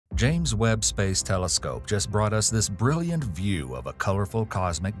James Webb Space Telescope just brought us this brilliant view of a colorful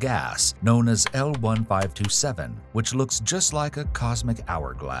cosmic gas known as L1527, which looks just like a cosmic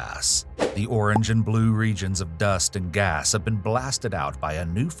hourglass. The orange and blue regions of dust and gas have been blasted out by a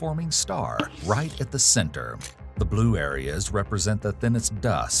new forming star right at the center. The blue areas represent the thinnest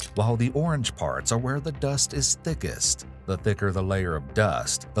dust, while the orange parts are where the dust is thickest. The thicker the layer of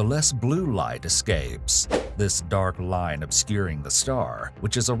dust, the less blue light escapes. This dark line obscuring the star,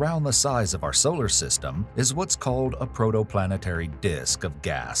 which is around the size of our solar system, is what's called a protoplanetary disk of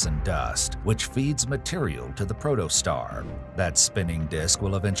gas and dust, which feeds material to the protostar. That spinning disk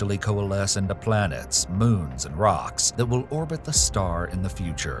will eventually coalesce into planets, moons, and rocks that will orbit the star in the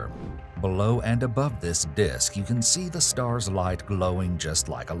future. Below and above this disk, you can see the star's light glowing just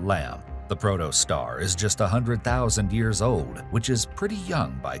like a lamp. The protostar is just 100,000 years old, which is pretty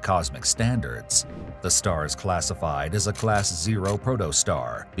young by cosmic standards. The star is classified as a Class 0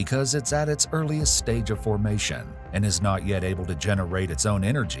 protostar because it's at its earliest stage of formation and is not yet able to generate its own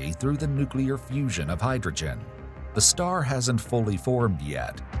energy through the nuclear fusion of hydrogen. The star hasn't fully formed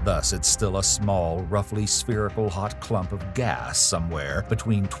yet, thus it's still a small, roughly spherical hot clump of gas somewhere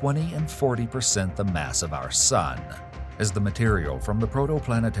between 20 and 40% the mass of our Sun. As the material from the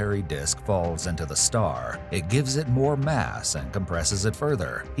protoplanetary disk falls into the star, it gives it more mass and compresses it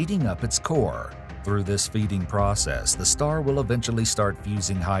further, heating up its core. Through this feeding process, the star will eventually start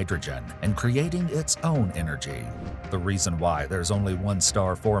fusing hydrogen and creating its own energy. The reason why there's only one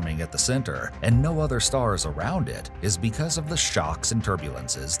star forming at the center and no other stars around it is because of the shocks and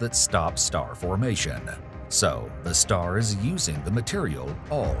turbulences that stop star formation. So, the star is using the material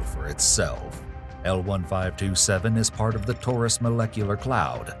all for itself. L1527 is part of the Taurus molecular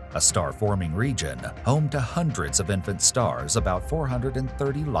cloud, a star-forming region home to hundreds of infant stars about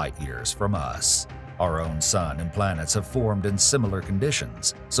 430 light-years from us. Our own Sun and planets have formed in similar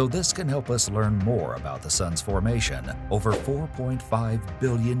conditions, so this can help us learn more about the Sun's formation over 4.5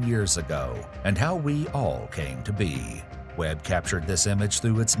 billion years ago and how we all came to be. Webb captured this image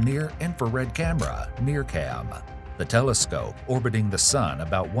through its near-infrared camera, NIRCam. The telescope, orbiting the Sun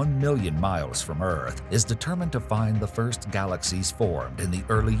about 1 million miles from Earth, is determined to find the first galaxies formed in the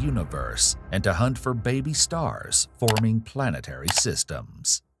early universe and to hunt for baby stars forming planetary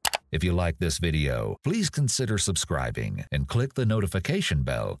systems. If you like this video, please consider subscribing and click the notification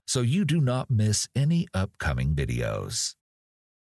bell so you do not miss any upcoming videos.